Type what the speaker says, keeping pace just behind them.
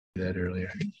that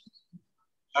earlier.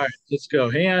 All right, let's go.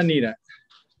 Heian Nidan.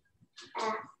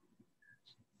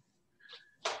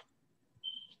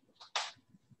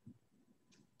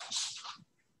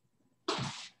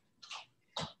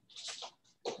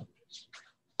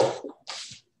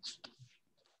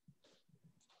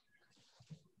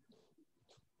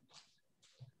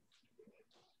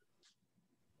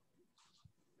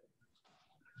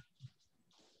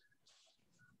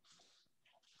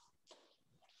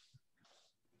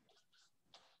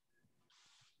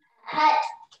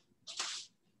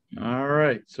 All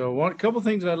right. So couple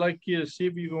things I'd like you to see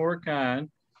if you can work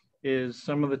on is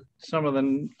some of the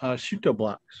shuto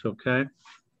blocks. Okay.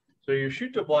 So your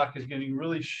shuto block is getting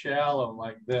really shallow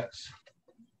like this.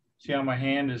 See how my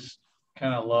hand is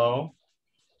kind of low?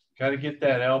 Got to get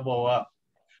that elbow up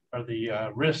or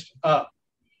the wrist up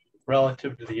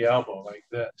relative to the elbow like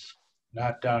this,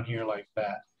 not down here like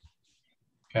that.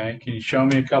 Okay. Can you show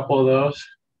me a couple of those?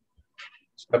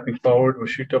 Stepping forward with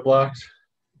shuto blocks.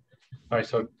 All right,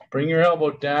 so bring your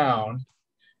elbow down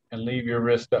and leave your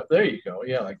wrist up. There you go.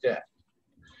 Yeah, like that.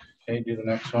 Okay, do the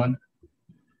next one.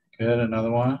 Good, another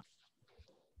one.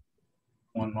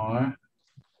 One more.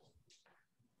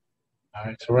 All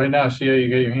right, so right now, see how you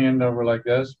get your hand over like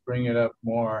this? Bring it up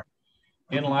more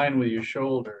in line with your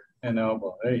shoulder and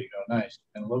elbow. There you go, nice.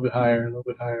 And a little bit higher, a little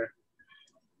bit higher.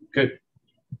 Good.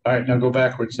 All right, now go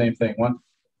backwards, same thing. One.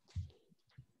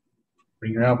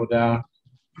 Bring your elbow down.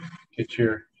 Get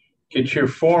your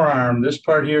forearm. This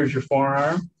part here is your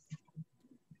forearm.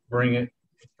 Bring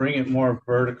it more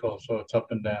vertical so it's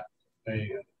up and down. There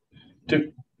you go.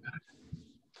 2.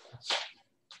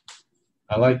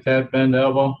 I like that. Bend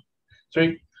elbow.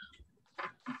 3,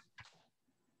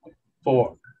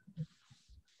 4.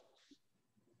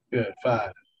 Good.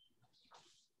 5.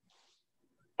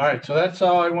 All right, so that's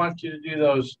all I want you to do,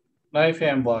 those knife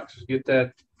hand blocks, is get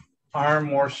that arm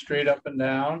more straight up and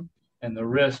down and the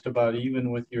wrist about even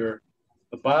with the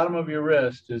bottom of your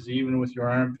wrist is even with your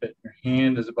armpit. Your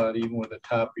hand is about even with the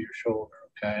top of your shoulder,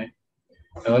 okay?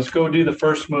 Now let's go do the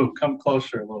first move. Come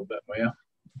closer a little bit, will you?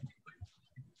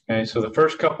 Okay, so the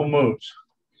first couple moves.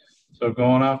 So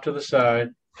going off to the side,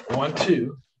 1,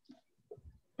 2.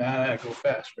 Now go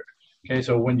faster. Okay,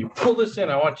 so when you pull this in,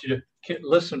 I want you to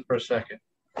listen for a second.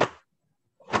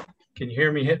 Can you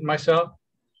hear me hitting myself?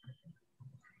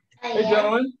 Hey,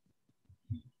 gentlemen.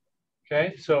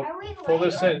 Okay, so pull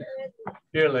this in.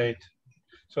 You're late.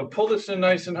 So pull this in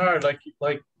nice and hard, like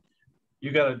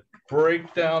you got to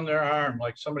break down their arm,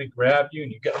 like somebody grabbed you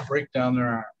and you got to break down their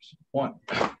arms. 1.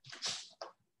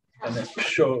 And then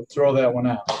throw that one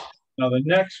out. Now the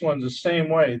next one's the same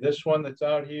way. This one that's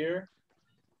out here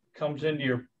comes into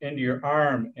your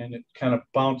arm and it kind of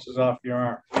bounces off your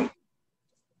arm.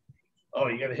 Oh,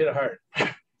 you got to hit it hard.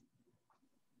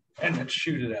 And then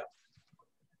shoot it out.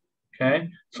 Okay?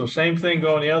 So same thing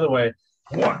going the other way.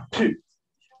 1, 2,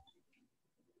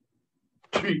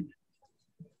 3.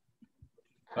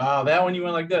 That one you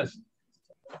went like this.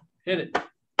 Hit it.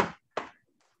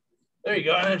 There you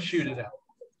go. And then shoot it out.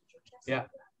 Yeah.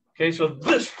 Okay, so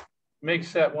this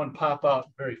makes that one pop out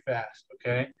very fast.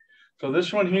 Okay? So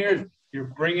this one here,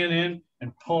 you're bringing in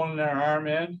and pulling their arm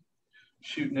in,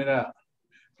 shooting it out.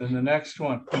 Then the next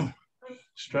one,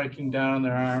 striking down on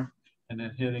their arm and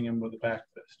then hitting him with a back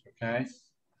fist, okay?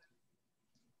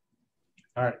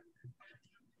 All right.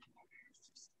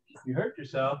 You hurt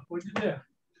yourself. What'd you do?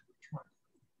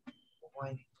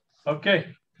 Okay.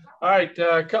 All right,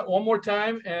 cut one more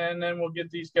time and then we'll get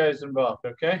these guys involved,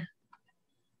 okay?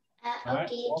 All right,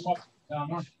 okay. one more. Down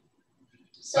more.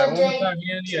 So one more time,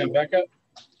 yeah, back up.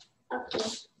 Okay.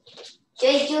 Do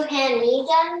I do Heian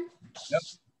Nidan? Yep.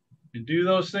 And do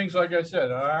those things like I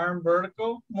said, arm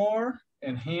vertical more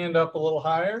and hand up a little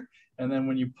higher. And then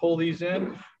when you pull these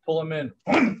in, pull them in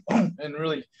and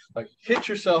really like hit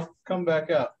yourself, come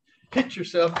back up. Hit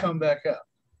yourself, come back up.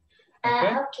 Okay?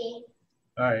 Okay.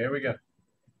 All right, here we go.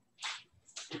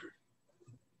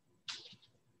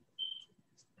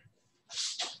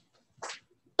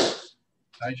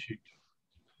 Nice shoot.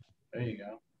 There you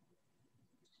go.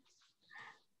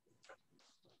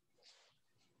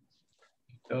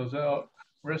 Those out,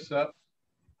 wrists up.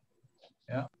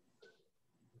 Yeah.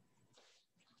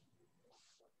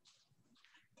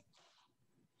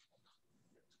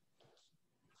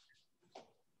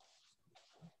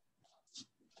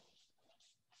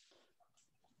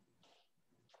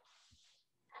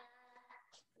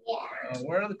 Yeah.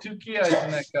 Where are the 2 key eyes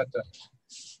in that kata?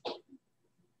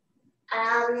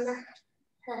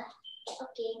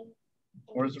 Okay.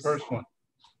 Where's the first one?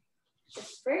 The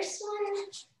first one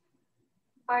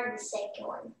or the second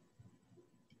one?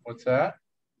 What's that?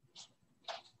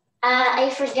 I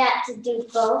forgot to do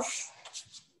both.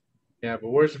 Yeah, but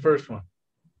where's the first one?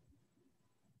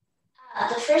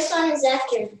 The first one is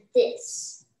after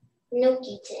this.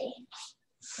 Nokite.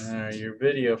 Your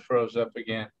video froze up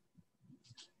again.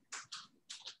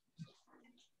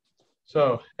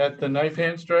 So at the knife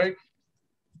hand strike,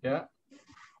 yeah.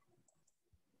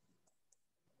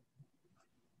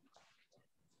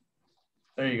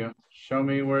 There you go. Show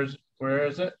me where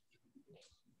is it?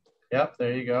 Yep,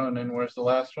 there you go. And then where's the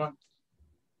last one?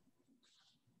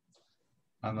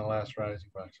 On the last rising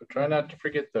box. So try not to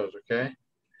forget those, okay?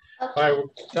 Okay. All right,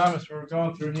 Thomas, we're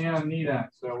going through Heian Nidan.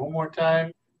 So one more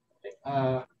time.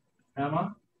 Emma,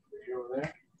 are you over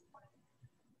there?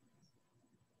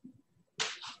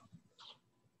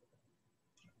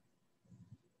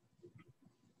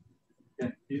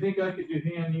 Okay. Do you think I could do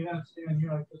Heian Nidan standing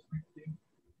here like this?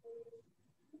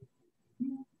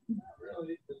 Not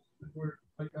really. We're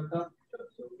like on top of each other,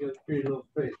 so we got to create a little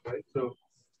space, right? So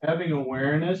having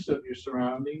awareness of your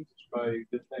surroundings is probably a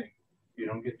good thing. You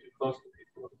don't get too close to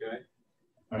people, okay?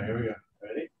 All right, here we go.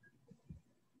 Ready?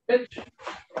 Pitch.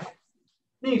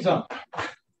 Knees up.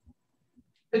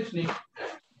 Pitch knee.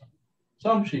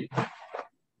 Some sheet.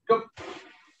 Go.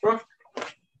 Brook.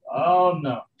 Oh,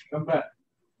 no. Come back.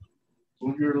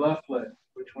 Move your left leg.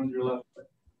 Which one's your left leg?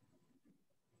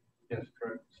 Yes,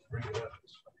 correct. Bring it up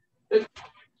this way. Pitch.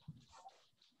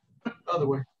 Other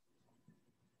way.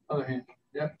 Other hand.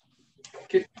 Yep.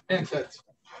 Kick and sets.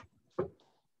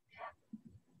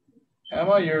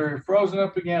 Emma, you're frozen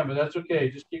up again, but that's okay.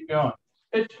 Just keep going.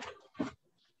 Pitch.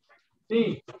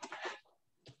 Knee.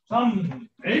 Some.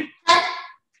 Hey.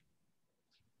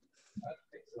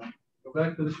 Go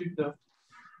back to the shoot though.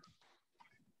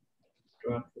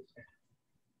 Go up this hand.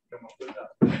 Come up with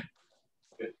that.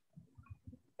 Good.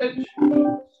 Pitch.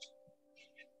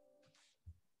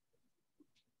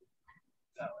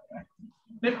 That way, right?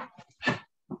 Nip. That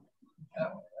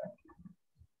way, right?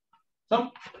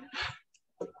 Some.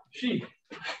 She.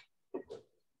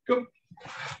 Go.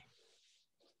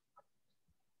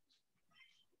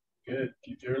 Good.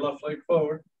 Keep your left leg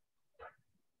forward.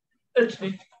 It's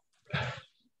me.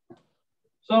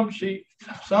 Some she.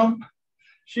 Some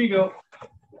she go.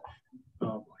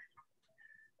 Oh boy.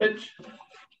 Pitch.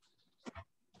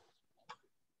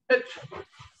 Pitch.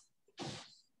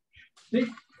 See.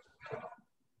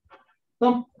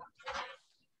 Some.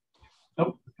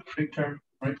 Nope. Big turn.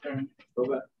 Right turn. Go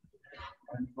back.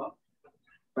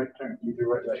 Right turn. Use your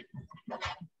right leg.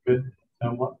 Good.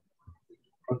 Now what?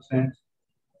 Front stance.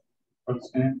 Front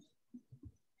stance.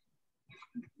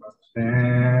 Front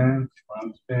stance.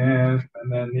 Front stance.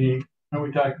 And then knee. And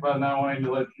we talked about not wanting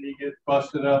to let your knee get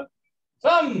busted up.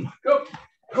 Some. Go.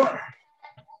 Corner.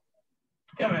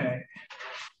 Come here.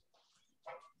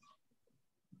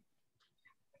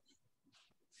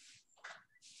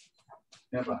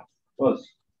 Yeah, was.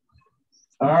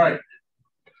 All right.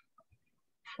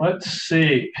 Let's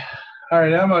see. All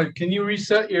right, Emma, can you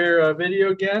reset your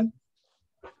video again?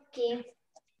 Okay.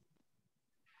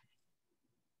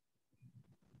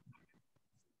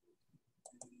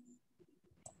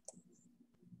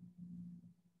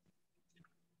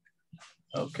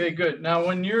 Okay, good. Now,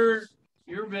 when your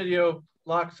video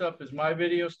locks up, is my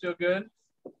video still good?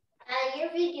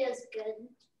 Your video is good.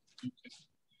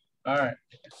 All right.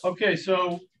 Okay,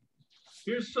 so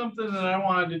here's something that I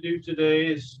wanted to do today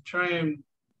is try and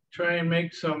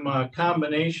make some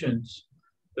combinations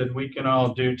that we can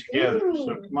all do together. Ooh.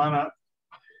 So come on up.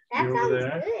 That You're sounds over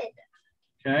there.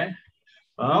 good. Okay.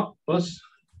 Well, let's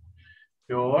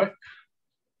go.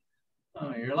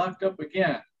 Oh, you're locked up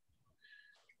again.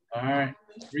 All right.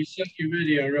 Reset your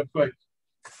video real quick.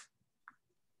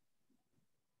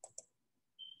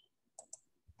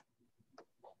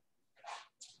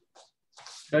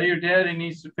 Tell your dad he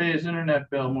needs to pay his internet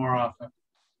bill more often.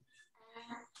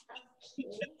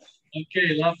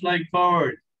 Okay, left leg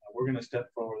forward. We're going to step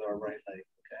forward with our right leg,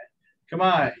 okay? Come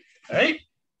on. Hey.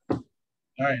 All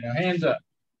right, now hands up.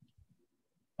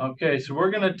 Okay, so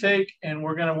we're going to take and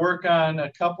we're going to work on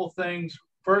a couple things.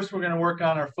 First, we're going to work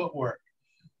on our footwork.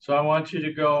 So I want you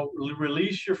to go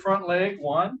release your front leg,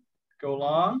 1, go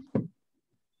long,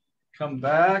 come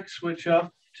back, switch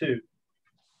up, 2.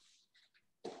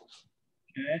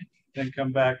 Okay, then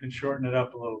come back and shorten it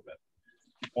up a little bit.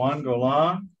 1, go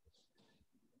long,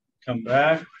 come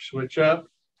back, switch up,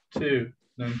 2,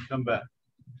 then come back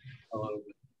a little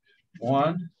bit.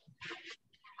 1,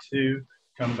 2,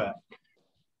 come back.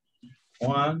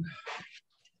 1,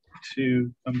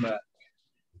 2, come back.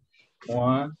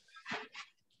 1,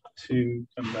 2,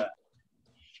 come back.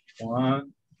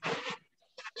 1,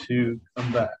 2,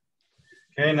 come back.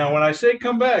 Okay, now when I say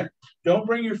come back, don't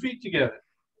bring your feet together.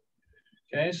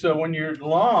 Okay, so when you're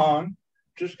long,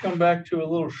 just come back to a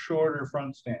little shorter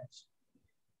front stance.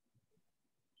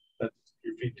 That's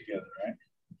your feet together, right?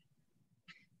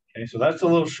 Okay, so that's a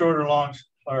little shorter lunge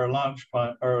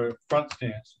or front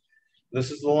stance.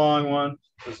 This is the long one.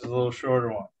 This is a little shorter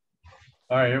one.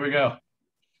 All right, here we go.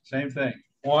 Same thing.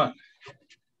 1,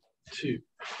 2.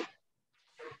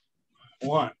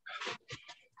 1,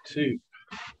 2.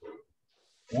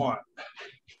 1,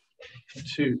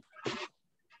 2.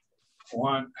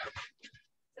 1,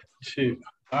 2.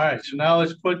 All right, so now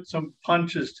let's put some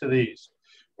punches to these.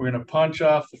 We're going to punch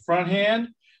off the front hand,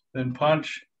 then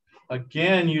punch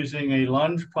again using a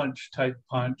lunge punch type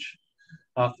punch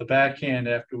off the backhand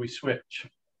after we switch.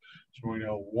 So we're going to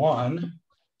go 1,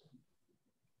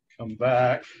 come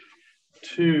back,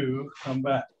 2, come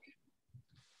back.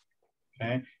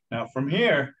 Okay, now from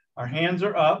here, our hands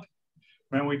are up.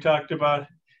 Remember we talked about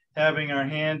having our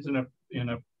hands in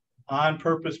a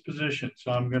on-purpose position.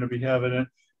 So I'm going to be having it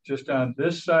just on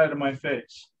this side of my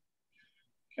face.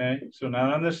 Okay, so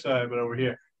not on this side, but over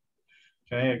here.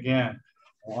 Okay, again,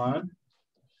 1,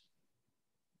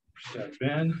 step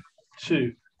in,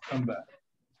 2, come back.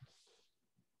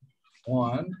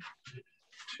 1,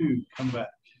 2, come back.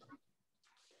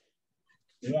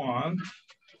 1,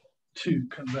 2,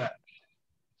 come back.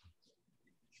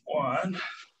 1,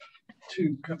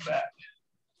 2, come back.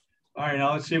 All right,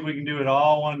 now let's see if we can do it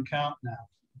all one count now.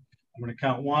 I'm going to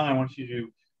count 1. I want you to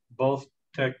do both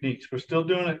techniques. We're still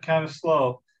doing it kind of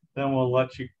slow. Then we'll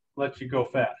let you go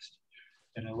fast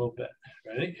in a little bit.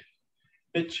 Ready?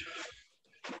 Pitch.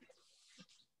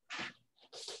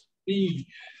 E.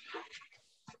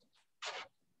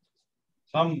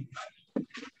 Thumb.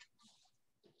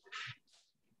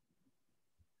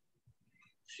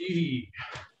 G.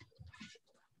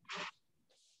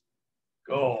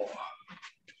 Go.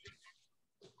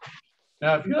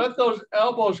 Now, if you let those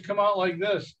elbows come out like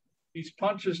this, these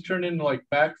punches turn into like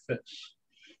back fists.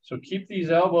 So keep these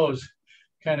elbows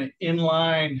kind of in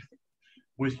line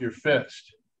with your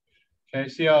fist. Okay,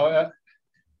 see how, I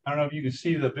don't know if you can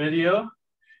see the video.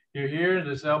 You're here,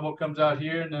 this elbow comes out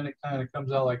here, and then it kind of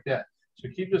comes out like that. So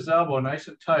keep this elbow nice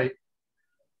and tight.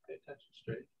 Pay attention,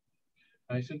 straight.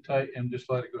 Nice and tight, and just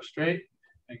let it go straight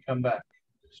and come back.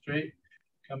 Straight,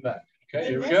 come back. Okay,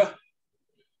 here we go.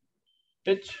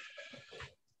 Pitch.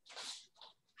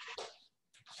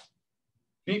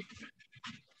 Beep.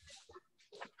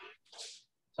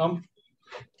 Thumb.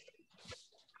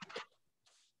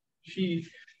 She.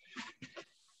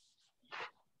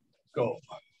 Go.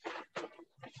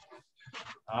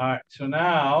 All right, so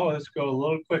now let's go a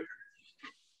little quicker.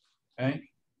 Okay,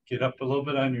 get up a little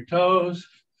bit on your toes.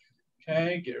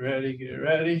 Okay, get ready, get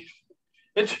ready.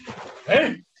 It's,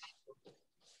 hey!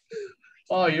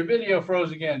 Oh, your video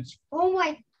froze again. Oh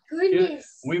my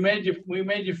goodness. We made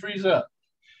you freeze up.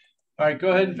 All right,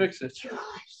 go ahead and fix it. Gosh,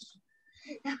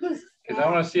 that was because I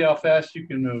want to see how fast you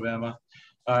can move, Emma.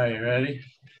 All right, you ready?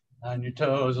 On your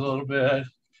toes a little bit,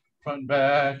 front and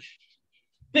back.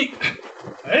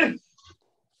 Hey.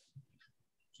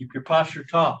 Keep your posture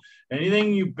tall.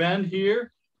 Anything you bend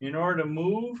here, in order to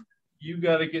move, you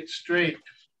got to get straight.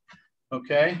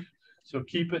 Okay? So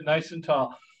keep it nice and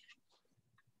tall.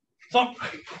 Thump.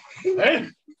 Hey.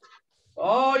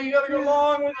 Oh, you got to go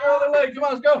long with your other leg. Come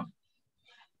on, let's go.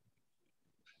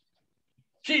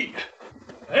 Gee.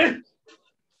 Hey.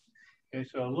 Okay,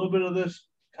 so a little bit of this,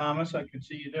 Thomas, I can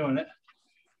see you doing it.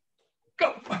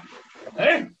 Go.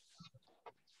 Hey.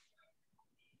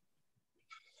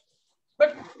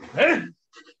 Hey.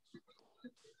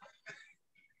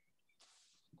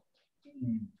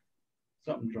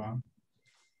 Something's wrong.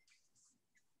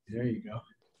 There you go.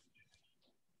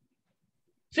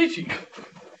 Chichi.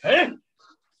 Hey.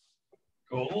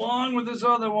 Go along with this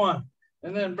other one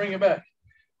and then bring it back.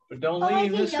 But don't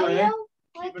lean this way.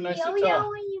 Keep it nice and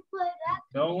tall.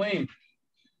 Don't lean.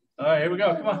 All right, here we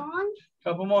go. Come on.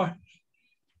 Couple more.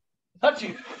 Touch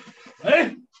you.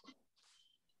 Hey.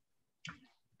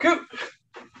 Coop.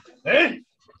 Hey.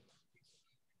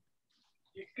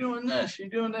 You're doing this. You're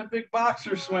doing that big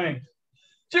boxer swing.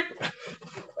 Chip.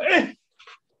 Hey.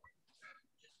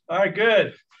 All right,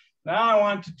 good. Now I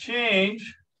want to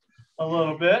change a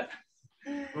little bit.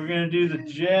 We're going to do the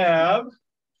jab.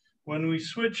 When we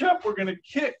switch up, we're going to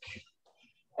kick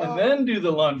and then do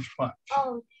the lunge punch.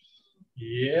 Oh.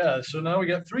 Yeah, so now we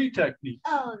got 3 techniques.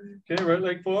 Oh. Okay, right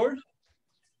leg forward.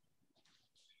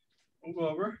 Move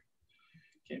over.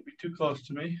 Can't be too close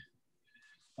to me.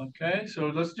 Okay, so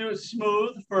let's do it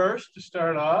smooth first to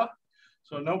start off.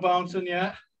 So no bouncing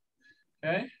yet.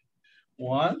 Okay,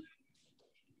 1.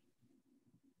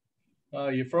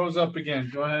 You froze up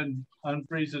again. Go ahead and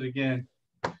unfreeze it again.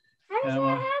 How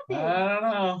Emma? I don't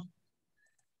know.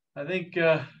 I think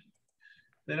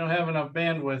they don't have enough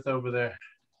bandwidth over there.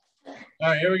 All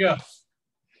right, here we go.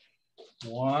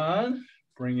 1,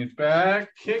 bring it back,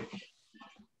 kick,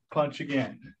 punch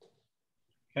again.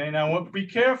 Okay, now be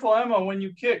careful, Emma, when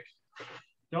you kick.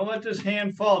 Don't let this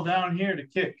hand fall down here to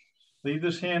kick. Leave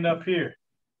this hand up here.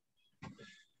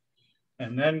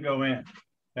 And then go in,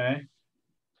 okay?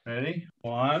 Ready?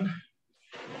 1,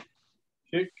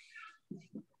 kick.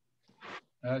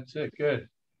 That's it, good.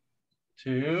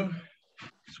 2,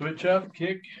 switch up,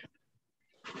 kick.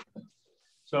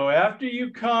 So after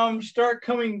you start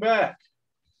coming back,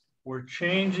 we're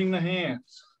changing the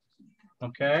hands,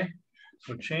 okay?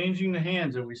 So changing the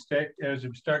hands as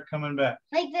we start coming back.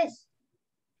 Like this.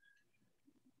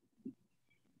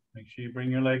 Make sure you bring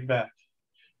your leg back.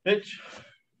 Pitch.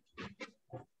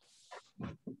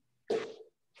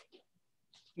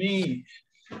 Knee.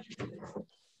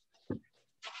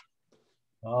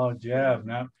 Oh, jab,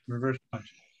 now reverse punch.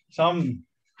 Some.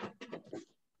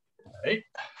 Right.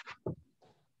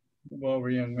 Move over,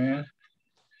 young man.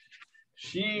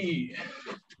 She.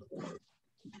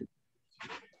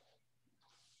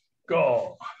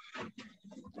 Go.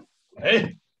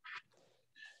 Hey.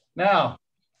 Now,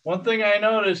 one thing I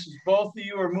noticed is both of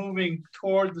you are moving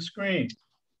toward the screen.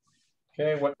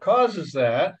 Okay, what causes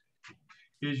that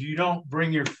is you don't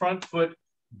bring your front foot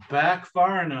back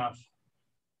far enough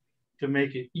to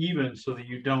make it even so that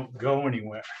you don't go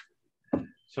anywhere.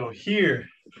 So here,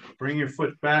 bring your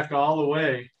foot back all the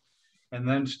way and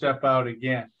then step out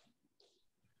again.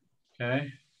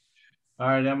 Okay. All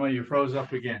right, Emma, you froze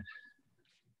up again.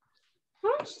 How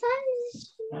much time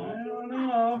is I don't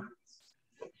know.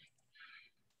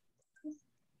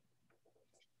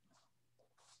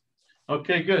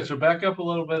 Okay, good. So back up a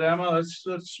little bit, Emma. Let's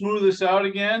smooth this out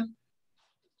again.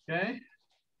 Okay.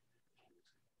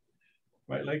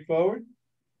 Right leg forward.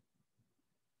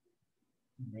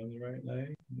 Run the right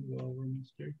leg. Move over,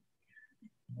 mister.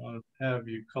 I want to have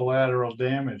you collateral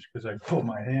damage because I pulled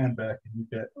my hand back and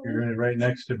you're right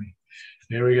next to me.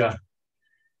 Here we go.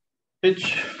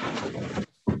 Pitch.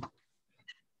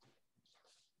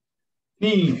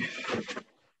 Knee.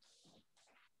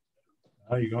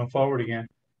 Oh, you're going forward again.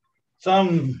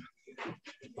 Some.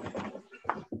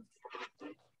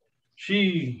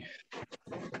 She.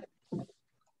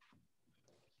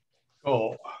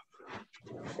 Go.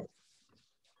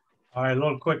 All right, a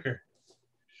little quicker.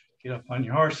 Get up on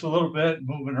your horse a little bit,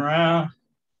 moving around.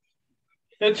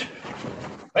 Hitch.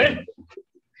 Hey.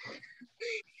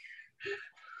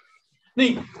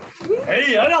 Knee.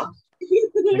 Hey, I know.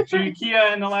 Make sure you key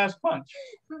in the last punch.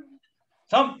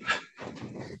 Some.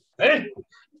 Hey.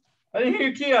 I didn't hear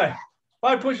your key.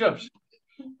 5 push-ups.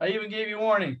 I even gave you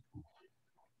warning.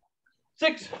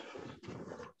 6.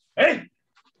 Hey.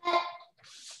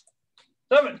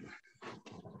 7.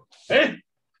 Hey.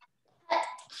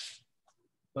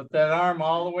 Let that arm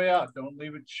all the way out. Don't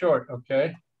leave it short,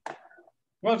 okay?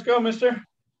 Let's go, mister.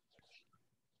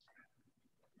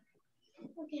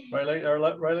 Okay. Right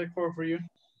leg forward for you.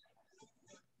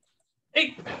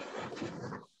 8.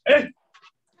 Hey.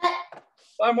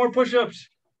 5 more push-ups.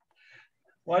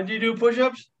 Why'd you do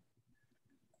push-ups?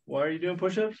 Why are you doing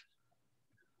push-ups?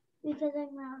 Because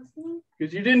I'm mousing.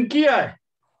 Because you didn't ki.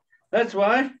 That's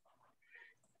why.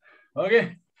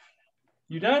 Okay.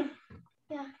 You done?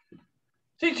 Yeah.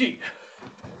 Chichi.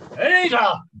 Hey,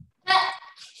 now.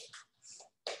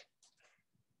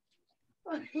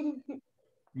 You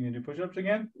gonna do push-ups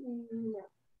again? No.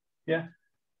 Yeah.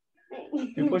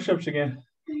 Do push-ups again.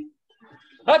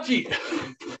 Hachi.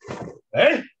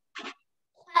 Hey.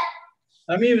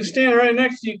 I'm even standing right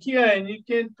next to you, Ki, and you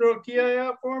can't throw Ki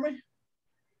out for me?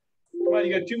 Come on,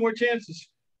 you got 2 more chances.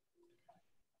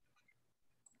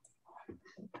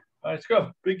 All right, let's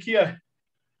go. Big Ki.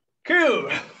 Cool.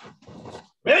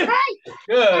 Hey.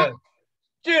 Good.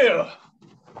 2.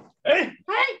 Hey.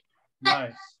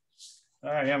 Nice.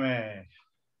 All right, yummy.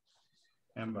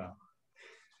 Embo.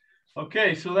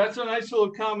 Okay, so that's a nice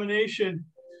little combination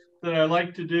that I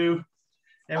like to do.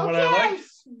 And okay, what I like.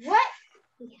 What?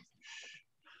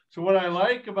 So what I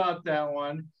like about that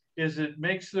one is it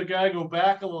makes the guy go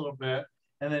back a little bit,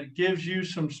 and it gives you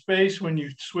some space when you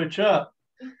switch up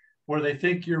where they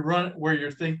think you're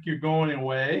going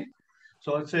away.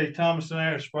 So let's say Thomas and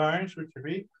I are sparring, switch your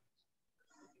feet.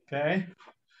 Okay.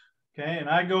 Okay, and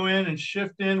I go in and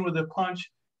shift in with a punch.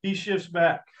 He shifts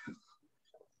back.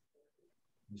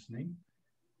 Listening.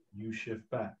 You shift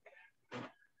back.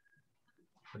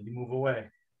 So you move away.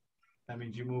 That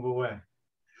means you move away.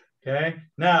 Okay.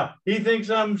 Now he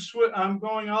thinks I'm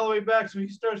going all the way back, so he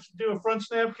starts to do a front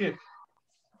snap kick,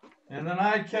 and then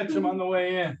I catch him on the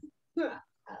way in.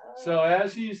 So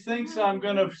as he thinks I'm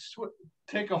going to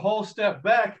take a whole step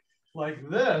back like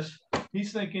this,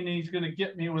 he's thinking he's going to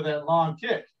get me with that long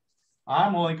kick.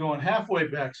 I'm only going halfway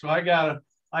back, so I got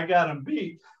him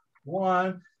beat.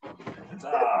 One.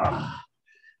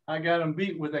 I got him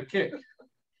beat with a kick.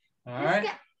 All right.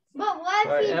 But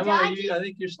what if he Emma, dodges? I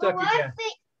think you're stuck again.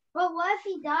 But what if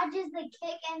he dodges the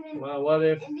kick and then? Well, what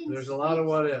if? There's a lot of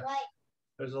what ifs.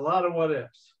 There's a lot of what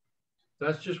ifs.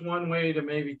 That's just one way to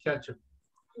maybe catch him.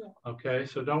 Yeah. Okay,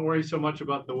 so don't worry so much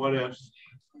about the what ifs.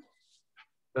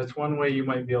 That's one way you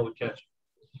might be able to catch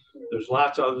him. There's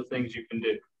lots of other things you can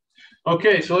do.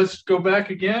 Okay, so let's go back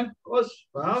again. Let's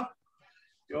stop.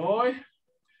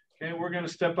 Okay, we're going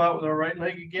to step out with our right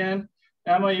leg again.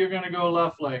 Emma, you're going to go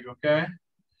left leg, okay?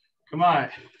 Come on.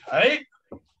 Right?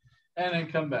 And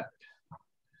then come back.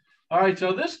 All right,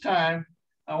 so this time,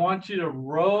 I want you to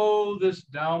row this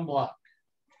down block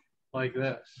like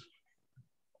this.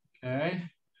 Okay?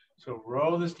 So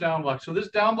row this down block. So this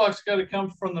down block's got to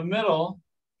come from the middle,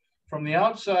 from the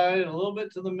outside, a little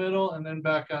bit to the middle, and then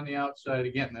back on the outside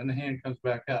again. Then the hand comes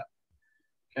back up.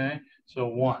 Okay? So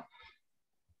 1,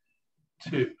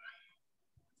 2,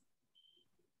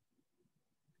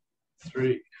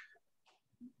 3,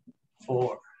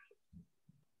 4,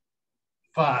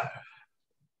 5.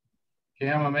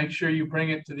 Okay, I'm gonna make sure you bring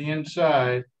it to the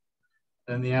inside,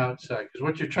 then the outside. Because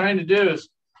what you're trying to do is,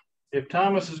 if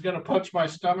Thomas is gonna punch my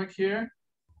stomach here,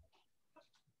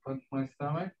 punch my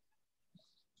stomach,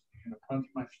 I'm gonna punch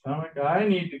my stomach. I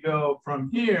need to go from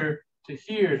here to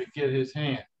get his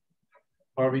hand.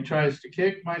 Or if he tries to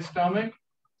kick my stomach,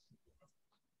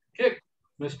 kick,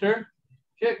 mister,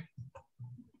 kick.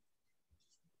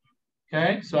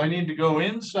 Okay, so I need to go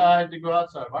inside to go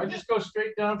outside. If I just go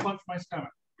straight down, punch my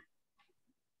stomach,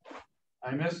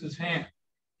 I miss his hand.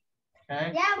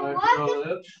 Okay, yeah, so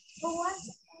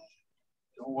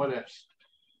what ifs?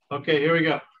 Okay, here we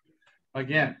go.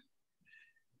 Again,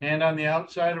 hand on the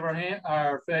outside of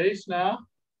our face now.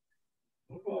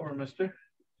 Move over, mister.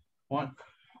 1,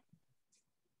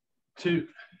 2,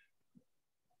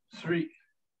 3,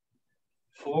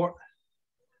 4,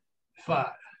 5.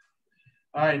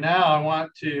 All right, now I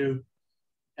want to,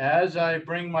 as I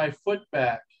bring my foot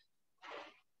back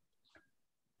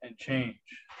and change.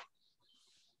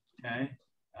 Okay,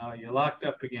 now you're locked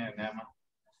up again, Emma.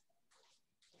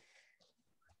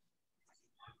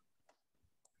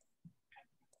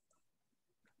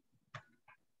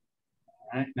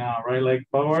 All right, now right leg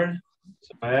forward.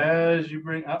 So as you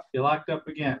bring up, you're locked up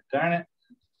again. Darn it.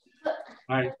 All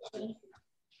right,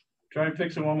 try and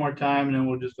fix it one more time and then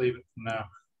we'll just leave it for now.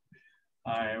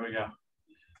 All right, here we go.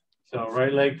 So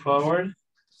right leg forward,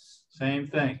 same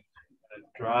thing.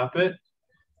 Drop it.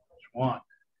 1,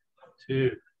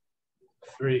 2,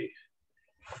 3,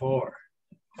 4,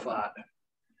 5.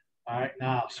 All right,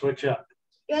 now switch up.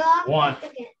 1.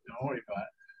 Don't worry about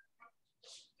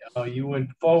it. Oh, you went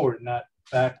forward, not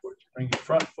backwards. Bring your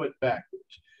front foot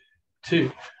backwards.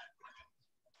 2,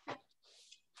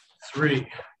 3,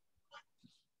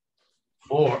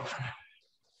 4,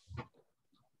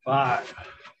 5,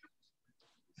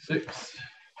 6,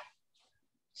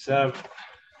 7,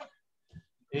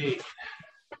 8,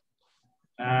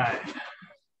 9,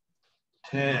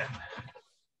 10.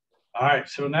 All right,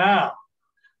 so now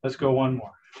let's go one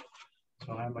more.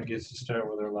 So Emma gets to start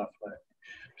with her left leg.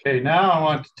 Okay, now I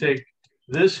want to take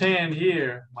this hand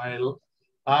here, my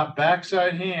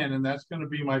backside hand, and that's going to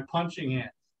be my punching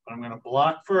hand. But I'm going to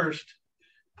block first,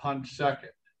 punch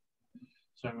second.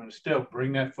 So I'm going to still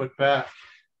bring that foot back,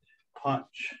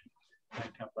 punch,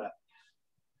 and come back.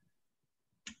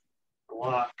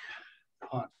 Block,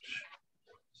 punch.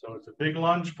 So it's a big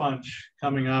lunge punch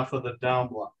coming off of the down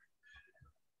block.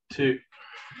 2,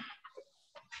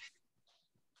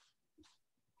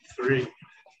 3,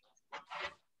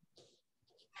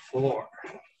 4,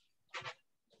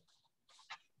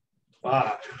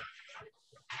 5,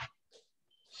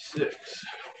 6,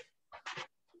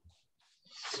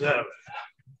 7,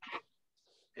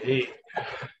 8,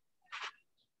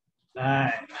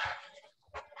 9,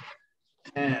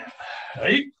 10.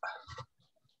 8.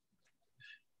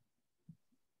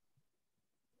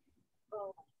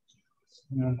 Oh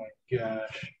my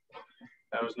gosh.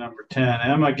 That was number 10.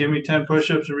 Emma, give me 10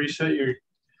 push-ups and reset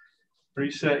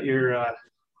your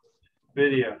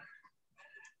video.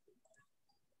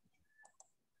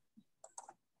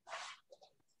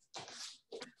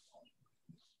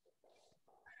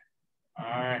 All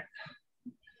right.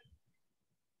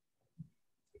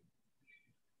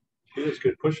 That's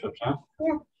good push-ups, huh?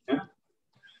 Yeah. Yeah.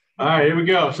 All right, here we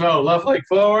go. So left leg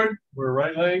forward, we're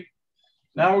right leg.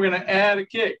 Now we're going to add a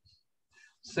kick.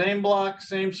 Same block,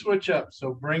 same switch up.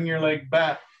 So bring your leg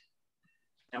back.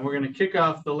 And we're going to kick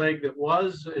off the leg that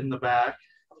was in the back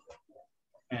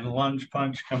and lunge,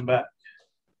 punch, come back.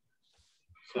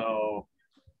 So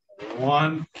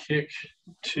 1, kick,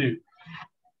 2.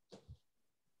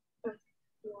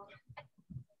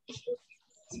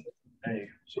 There you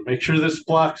go. So make sure this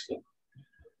blocks them.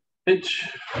 Hitch.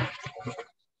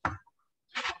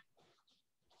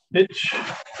 Hitch.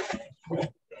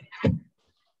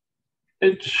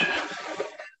 Hitch.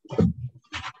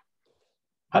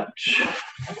 Hutch.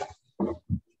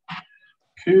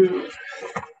 Coo.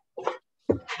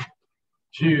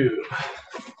 Chew.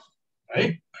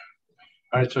 Right?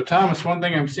 All right, so Thomas, one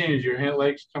thing I'm seeing is your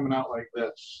legs coming out like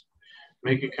this.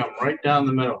 Make it come right down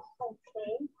the middle.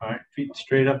 Okay. All right, feet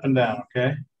straight up and down,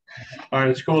 okay? All right,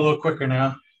 let's go a little quicker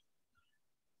now.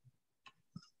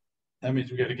 That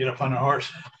means we got to get up on our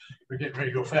horse. We're getting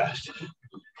ready to go fast.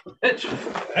 Hitch.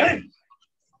 Hey.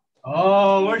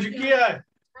 Oh, where's your key eye?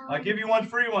 I'll give you one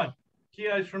free one. Key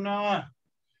eyes from now on.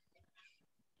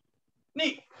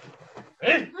 Neat.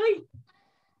 Hey.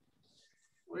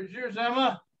 Where's yours,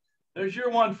 Emma? There's your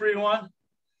one free one.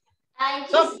 I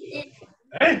just did.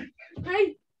 Hey.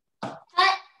 Hey.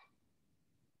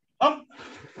 Cut.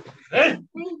 Hey.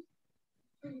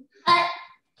 Cut.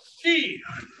 Gee.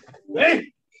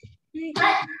 Hey.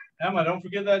 Cut. Emma, don't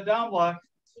forget that down block.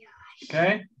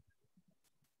 Okay.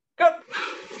 Go.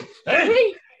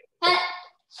 Hey. Cut.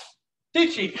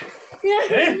 Teachy.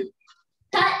 Hey.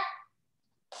 Cut.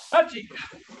 Hachi.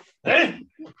 Hey.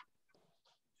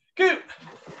 Coo.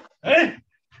 Hey.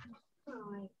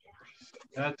 Oh my gosh.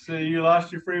 That's you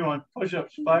lost your free one.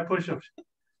 Push-ups. 5 push-ups.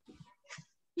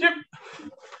 Chip.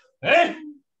 Hey.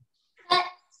 Cut.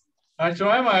 All right, so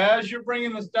Emma, as you're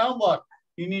bringing this down block,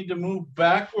 you need to move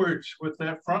backwards with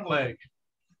that front leg.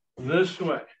 This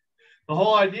way. The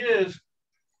whole idea is,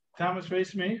 Thomas,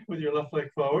 face me with your left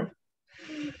leg forward.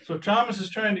 So Thomas is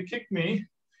trying to kick me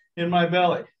in my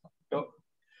belly. Go.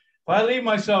 If I leave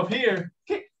myself here,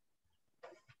 kick.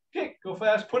 Kick. Go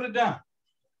fast. Put it down.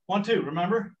 1, 2.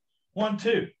 Remember? 1,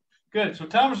 2. Good. So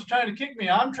Thomas is trying to kick me.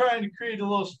 I'm trying to create a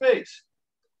little space.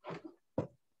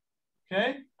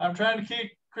 Okay? I'm trying to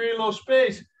create a little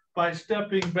space by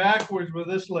stepping backwards with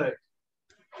this leg.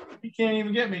 He can't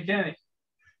even get me, can he?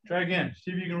 Try again.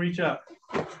 See if you can reach up.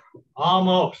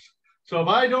 Almost. So if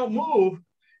I don't move,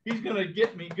 he's going to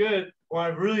get me good, or I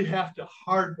really have to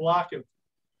hard block him.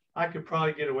 I could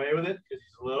probably get away with it because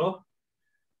he's little.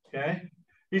 Okay?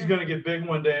 He's going to get big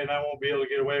one day, and I won't be able to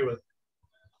get away with it.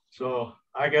 So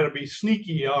I got to be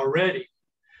sneaky already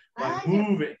by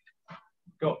moving.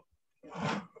 Go.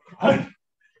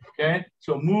 Okay?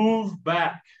 So move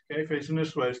back. Okay? Facing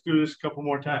this way. Let's do this a couple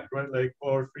more times. Right leg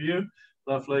forward for you.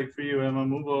 Left leg for you, Emma.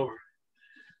 Move over.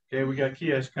 Okay, we got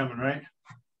Kias coming, right?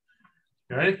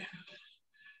 You ready?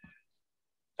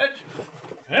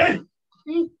 Hey!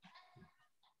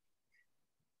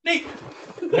 Neat!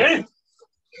 Hey!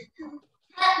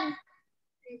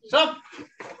 Sup!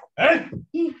 Hey!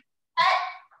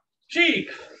 She!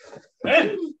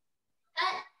 Hey!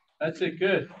 That's it,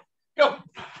 good. Go!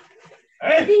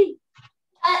 Hey!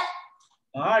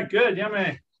 All right, good,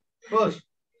 yummy. Push.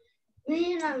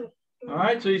 All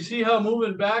right, so you see how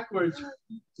moving backwards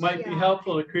might be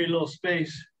helpful to create a little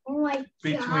space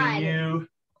between you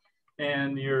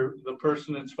and the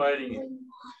person that's fighting you.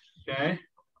 Okay.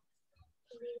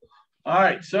 All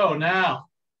right, so now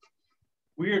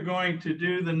we are going to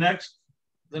do the next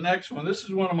one. This is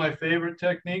one of my favorite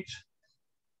techniques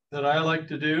that I like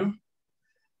to do.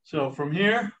 So from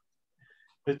here,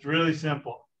 it's really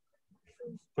simple.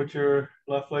 Put your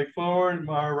left leg forward and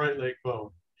our right leg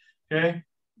forward. Okay.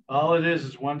 All it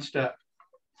is one step.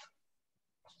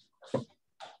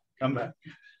 Come back.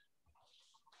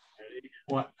 Ready?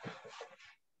 1.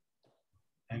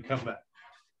 And come back.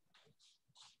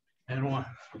 And 1.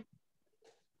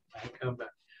 And come back.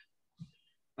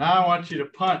 Now I want you to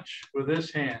punch with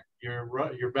this hand,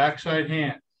 your backside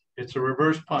hand. It's a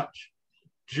reverse punch.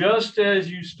 Just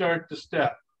as you start to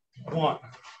step. 1.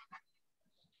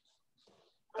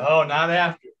 Oh, not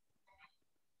after.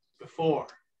 Before.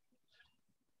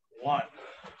 1.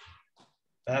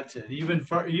 That's it.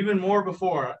 Even more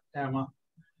before, Emma.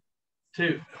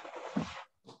 2.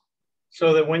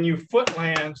 So that when your foot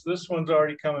lands, this one's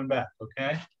already coming back.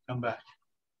 Okay, come back.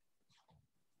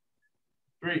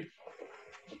 3.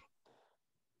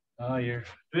 Oh, your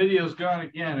video's gone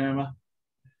again, Emma.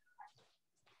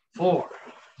 4.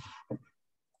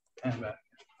 And back.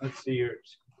 Let's see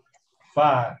yours.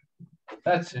 5.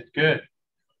 That's it. Good.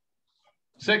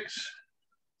 6.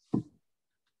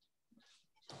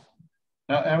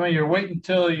 Now, Emma, you're waiting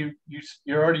until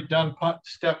you're already done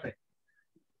stepping.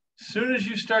 As soon as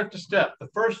you start to step, the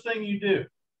first thing you do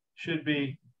should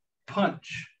be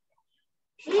punch.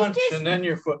 Punch, and then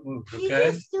your foot moves,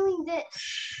 okay? She's just doing this.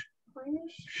 Shh.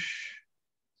 Shh.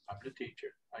 I'm the teacher.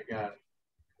 I got it.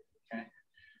 Okay.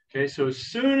 Okay, so as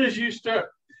soon as you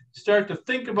start to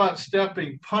think about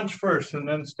stepping, punch first and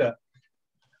then step.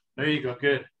 There you go.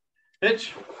 Good.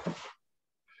 Pitch.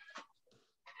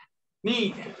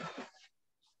 Knee.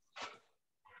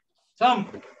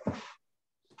 Thumb.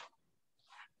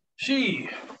 She.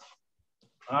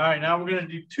 All right, now we're going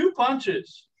to do 2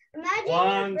 punches. Imagine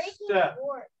one step.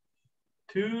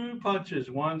 2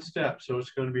 punches, 1 step. So it's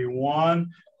going to be 1,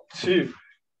 2.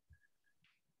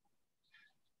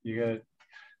 You got it.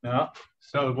 No.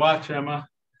 So watch, Emma.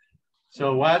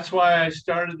 So that's why I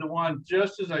started the one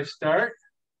just as I start,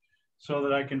 so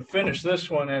that I can finish this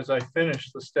one as I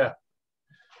finish the step.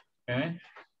 Okay.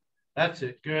 That's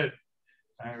it. Good.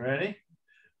 All right, ready?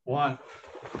 1,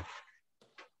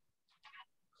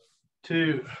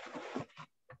 2.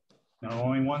 No,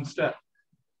 only 1 step.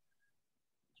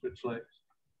 Switch legs.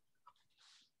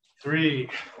 3.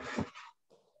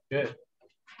 Good.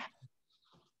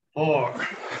 4.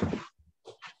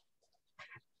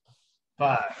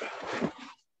 5.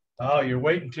 Oh, you're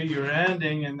waiting till you're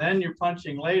ending and then you're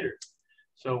punching later.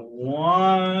 So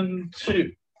 1,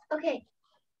 2. Okay.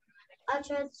 I'll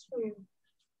try this one.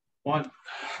 1.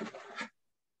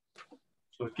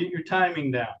 So get your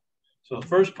timing down. So the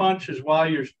first punch is while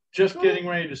you're just getting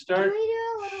ready to start. Can we do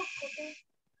a little quicker?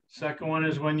 Second one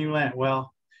is when you land.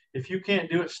 Well, if you can't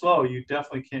do it slow, you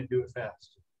definitely can't do it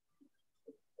fast.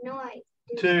 No, I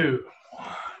do. 2. 1,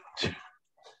 2.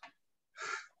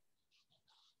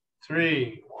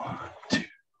 3. 1, 2.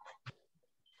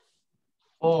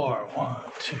 4. 1,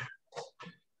 2.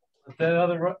 Let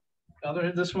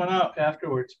that this one out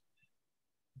afterwards.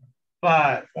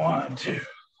 5. 1, 2.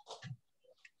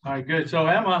 All right, good. So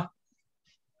Emma,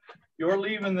 you're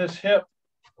leaving this hip.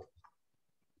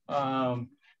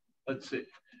 Let's see.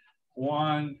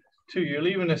 1, 2. You're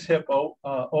leaving this hip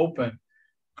open.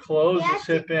 Close this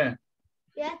hip in.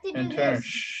 You have to do And turn. this.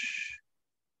 Shh.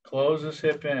 Close this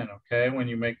hip in, okay, when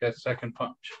you make that second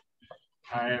punch.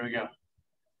 All right, here we go.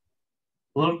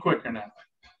 A little quicker now.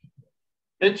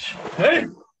 Pitch. Hey!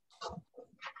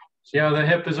 See how the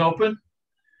hip is open?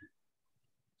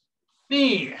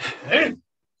 Knee. Hey!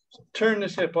 Turn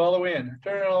this hip all the way in.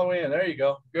 Turn it all the way in. There you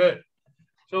go. Good.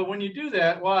 So when you do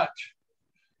that, watch.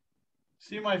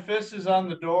 See my fist is on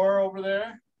the door over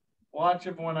there? Watch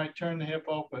it when I turn the hip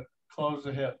open. Close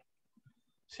the hip.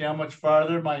 See how much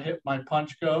farther my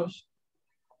punch goes?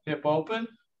 Hip open,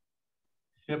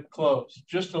 hip closed.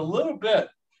 Just a little bit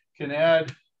can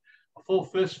add a full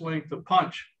fist length of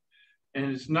punch.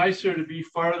 And it's nicer to be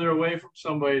farther away from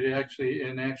somebody to actually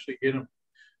get them.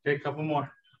 Okay, a couple more.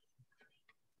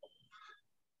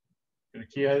 Gonna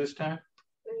key eye this time?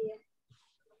 Yeah.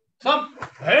 Some.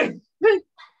 Hey.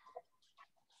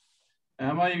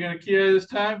 Emma, you gonna key eye this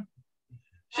time?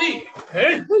 She.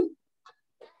 Hey.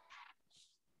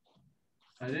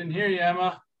 I didn't hear you,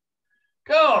 Emma.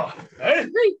 Go. Hey.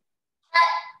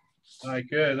 All right,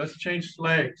 good. Let's change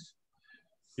legs.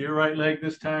 Your right leg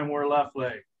this time, we're left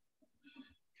leg.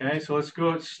 Okay, so let's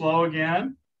go slow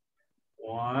again.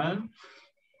 1,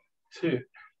 2.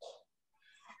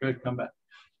 Good, come back.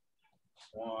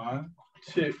 1,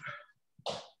 2.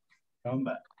 Come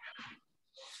back.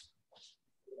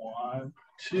 1,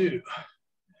 2.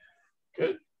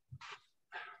 Good.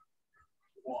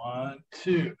 1,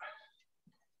 2.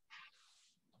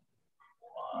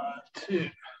 1, 2.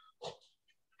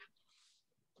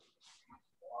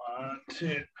 1,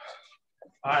 2.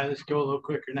 All right, let's go a little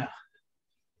quicker now.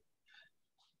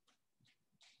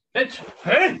 Pitch.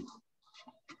 Hey!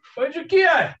 Where's your key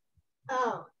eye?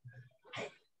 Oh.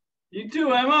 You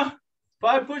too, Emma.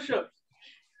 5 push-ups.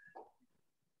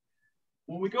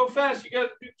 When we go fast, you got to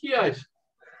do key eyes.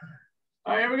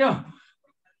 All right, here we go.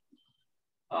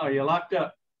 Oh, you're locked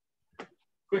up.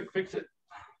 Quick, fix it.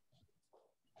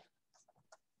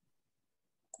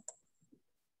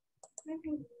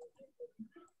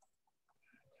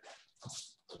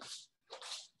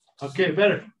 Okay,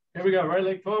 better. Here we go. Right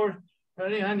leg forward.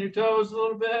 Ready? On your toes a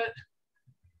little bit.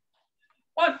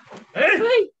 1.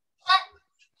 Hey!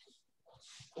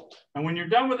 And when you're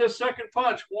done with this second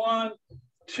punch, 1,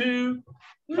 2,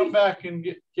 come back and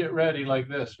get ready like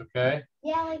this, okay?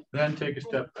 Yeah, like. Then take a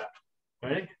step back.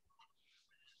 Ready?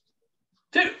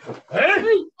 2.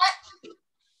 Hey!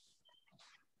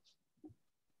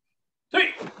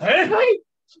 3. Hey!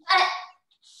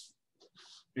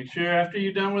 Make sure after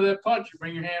you're done with that punch, you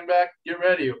bring your hand back, get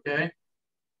ready, okay?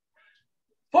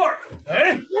 4.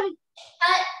 Hey!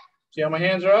 See how my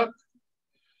hands are up?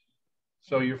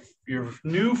 So your your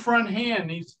new front hand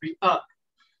needs to be up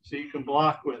so you can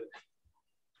block with it.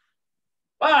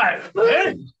 5,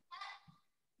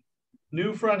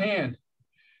 new front hand,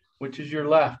 which is your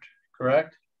left,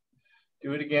 correct?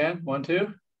 Do it again, 1,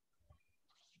 2.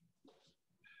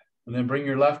 And then bring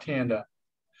your left hand up.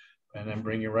 And then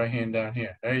bring your right hand down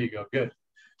here. There you go, good.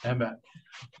 And back.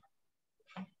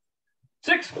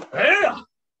 6,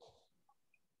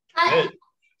 good.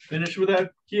 Finish with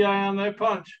that ki on that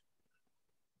punch.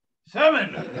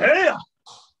 7,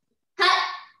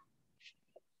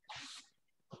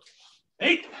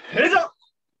 8, heads up.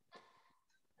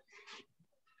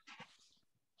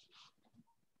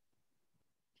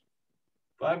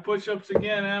 5 push-ups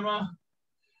again, Emma.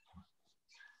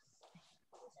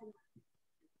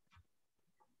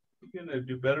 You're gonna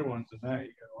do better ones than that.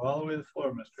 You go all the way to the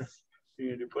floor, mister.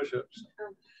 You're gonna do push-ups. All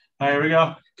right, here we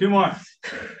go. 2 more.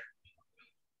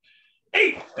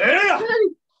 8,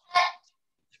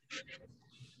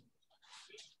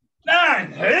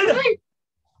 9,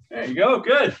 there you go,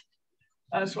 good.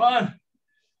 Last one.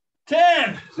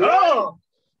 10.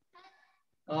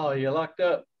 Oh, you locked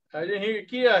up. I didn't hear your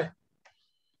ki. All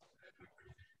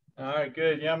right,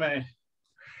 good, yummy.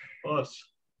 Close.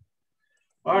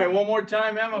 All right, one more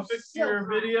time, Emma, fix your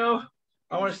video.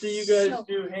 I want to see you guys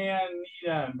do Heian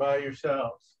Nidan by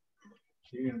yourselves.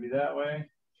 So you're gonna be that way,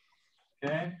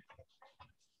 okay?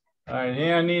 All right,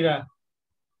 Heian Nidan.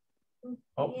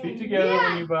 Oh, feet together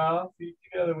when you bow. Feet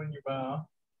together when you bow.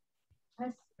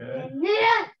 Good.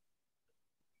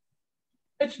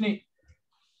 It's neat.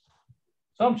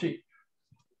 Some cheat.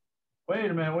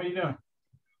 Wait a minute, what are you doing?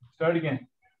 Start again.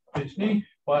 It's neat.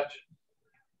 Watch.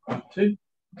 1, 2,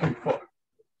 3, 4.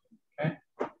 Okay.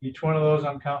 Each one of those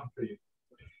I'm counting for you.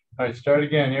 All right, start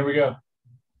again. Here we go.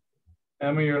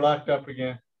 Emma, you're locked up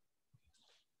again.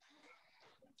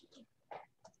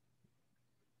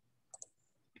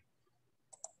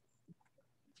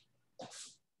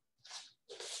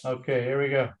 Okay, here we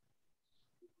go.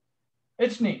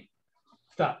 It's neat.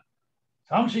 Stop.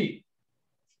 Samshi.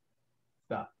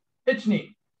 Stop. It's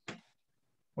neat.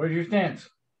 Where's your stance?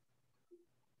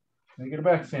 Make it a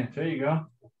back stance. There you go.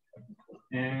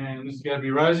 And this has got to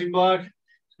be rising block.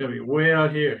 It's got to be way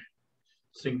out here.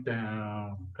 Sink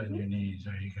down. Bend your knees.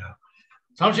 There you go.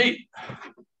 Samshi.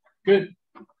 Good.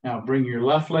 Now bring your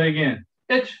left leg in.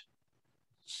 Itch.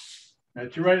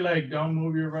 That's your right leg. Don't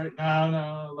move your right.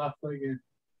 No, left leg in.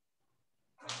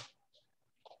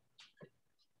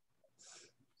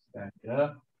 Back it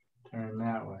up, turn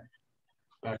that way.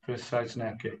 Back fist side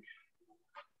snap kick.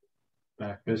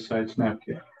 Back fist side snap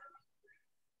kick.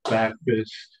 Back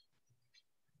fist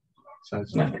side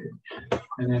snap kick.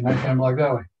 And then right hand block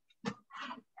that way.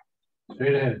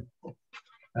 Straight ahead.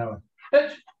 That way.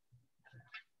 Hitch.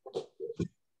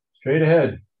 Straight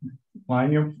ahead.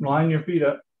 Line your feet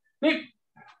up. Leap.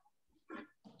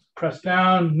 Press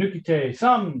down. Nukite.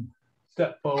 Some.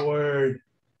 Step forward.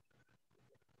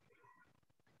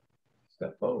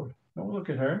 Step forward. Don't look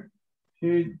at her.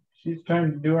 She's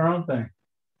trying to do her own thing.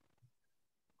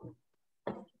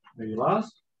 Are you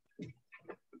lost?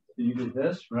 You did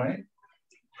this, right?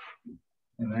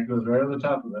 And that goes right on the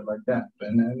top of it like that.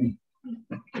 Bend that knee.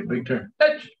 Okay, big turn.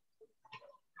 Hitch.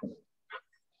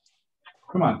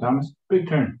 Come on, Thomas. Big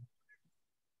turn.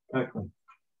 Exactly.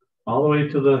 All the way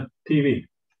to the TV.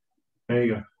 There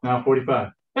you go. Now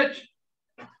 45. Hitch.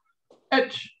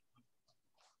 Hitch.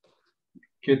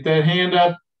 Get that hand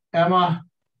up, Emma.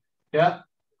 Yeah.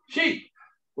 Sheet.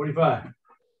 45.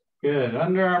 Good.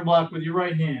 Underarm block with your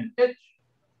right hand. Itch.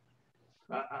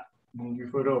 Move your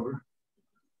foot over.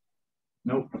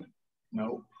 Nope.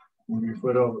 Nope. Move your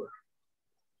foot over.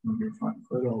 Move your front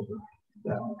foot over.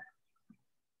 That way.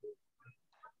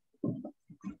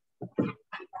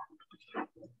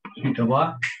 Sheet to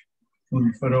block. Move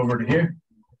your foot over to here.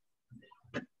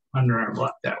 Underarm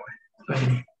block that way. Bend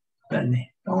knee. Bend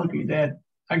knee. Don't look at your dad.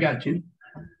 I got you.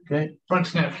 Okay. Front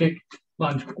snap kick,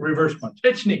 lunge, reverse punch.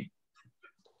 Itch knee.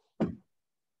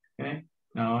 Okay.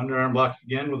 Now underarm block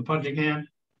again with a punching hand.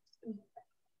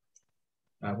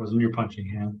 That wasn't your punching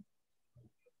hand.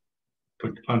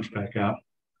 Put the punch back out.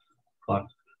 Block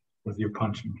with your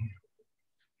punching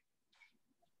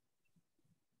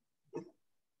hand.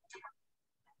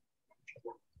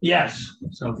 Yes.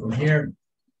 So from here,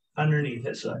 underneath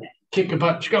this side. Kick a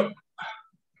punch. Go.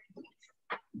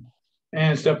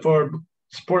 And step forward,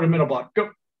 support a middle block.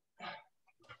 Go.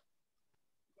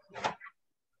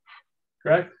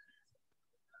 Correct?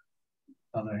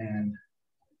 Other hand.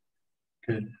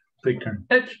 Good. Big turn.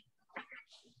 Hitch.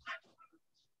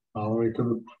 All the way to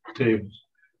the tables.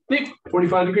 Leap.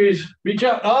 45 degrees. Reach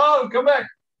out. Oh, come back.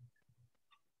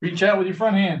 Reach out with your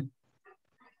front hand.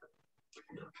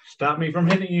 stop me from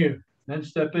hitting you. Then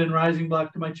step in, rising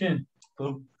block to my chin.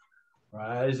 Boom.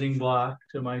 Rising block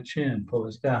to my chin. Pull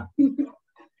this down.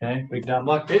 Okay, big down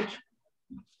block pitch.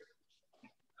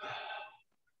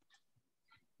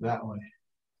 That way.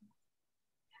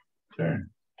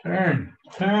 Turn, turn,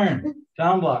 turn.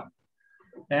 Down block.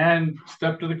 And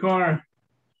step to the corner.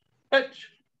 Pitch.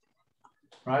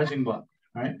 Rising block.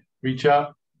 All right. Reach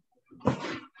out,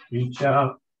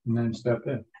 and then step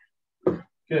in.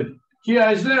 Good.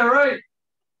 Kia is there, right?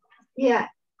 Yeah.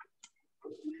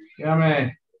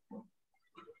 Yummy.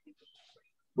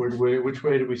 Which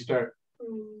way did we start?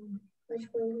 Which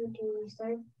way do we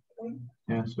start?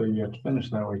 Yeah, so you have to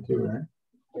finish that way too, right?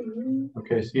 Mm-hmm.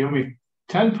 Okay, so you have me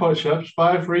 10 push-ups,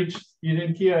 5 for each. You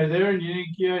didn't Kia there, and you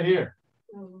didn't Kia here.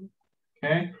 Mm-hmm.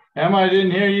 Okay. Emma, I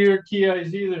didn't hear you or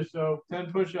Kia's either, so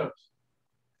 10 push-ups.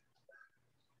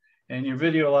 And your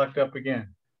video locked up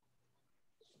again.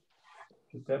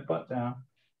 Get that butt down.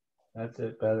 That's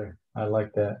it, better. I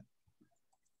like that.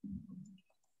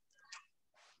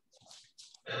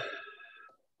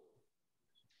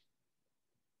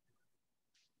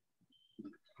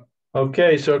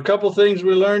 Okay, so a couple things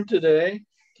we learned today.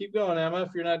 Keep going, Emma, if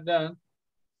you're not done.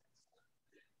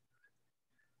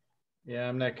 Yeah,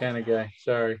 I'm that kind of guy.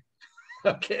 Sorry.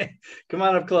 Okay, come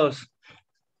on up close.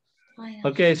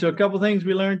 Okay, so a couple things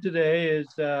we learned today is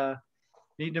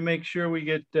need to make sure we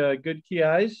get good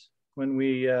kiais when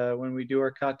we do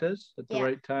our katas at the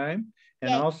right time,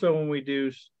 and also when we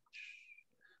do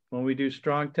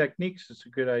strong techniques, it's a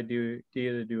good idea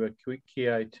to do a quick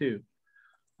kiai too.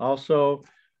 Also,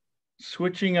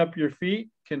 switching up your feet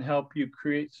can help you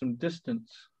create some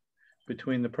distance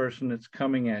between the person that's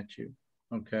coming at you.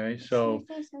 Okay, so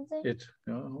it's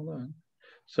hold on.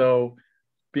 So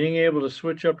being able to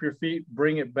switch up your feet,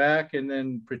 bring it back, and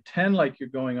then pretend like you're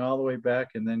going all the way back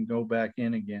and then go back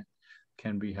in again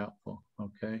can be helpful.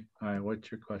 Okay. All right.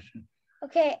 What's your question?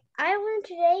 Okay. I learned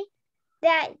today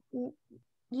that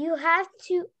you have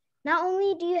to, not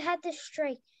only do you have to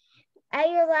strike, at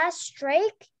your last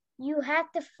strike, you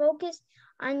have to focus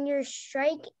on your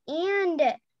strike and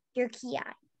your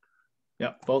kiai.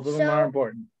 Yeah. Both of them are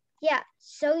important. Yeah.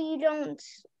 So you don't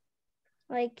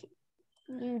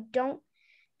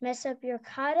mess up your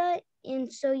kata,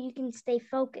 and so you can stay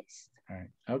focused. All right.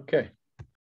 Okay.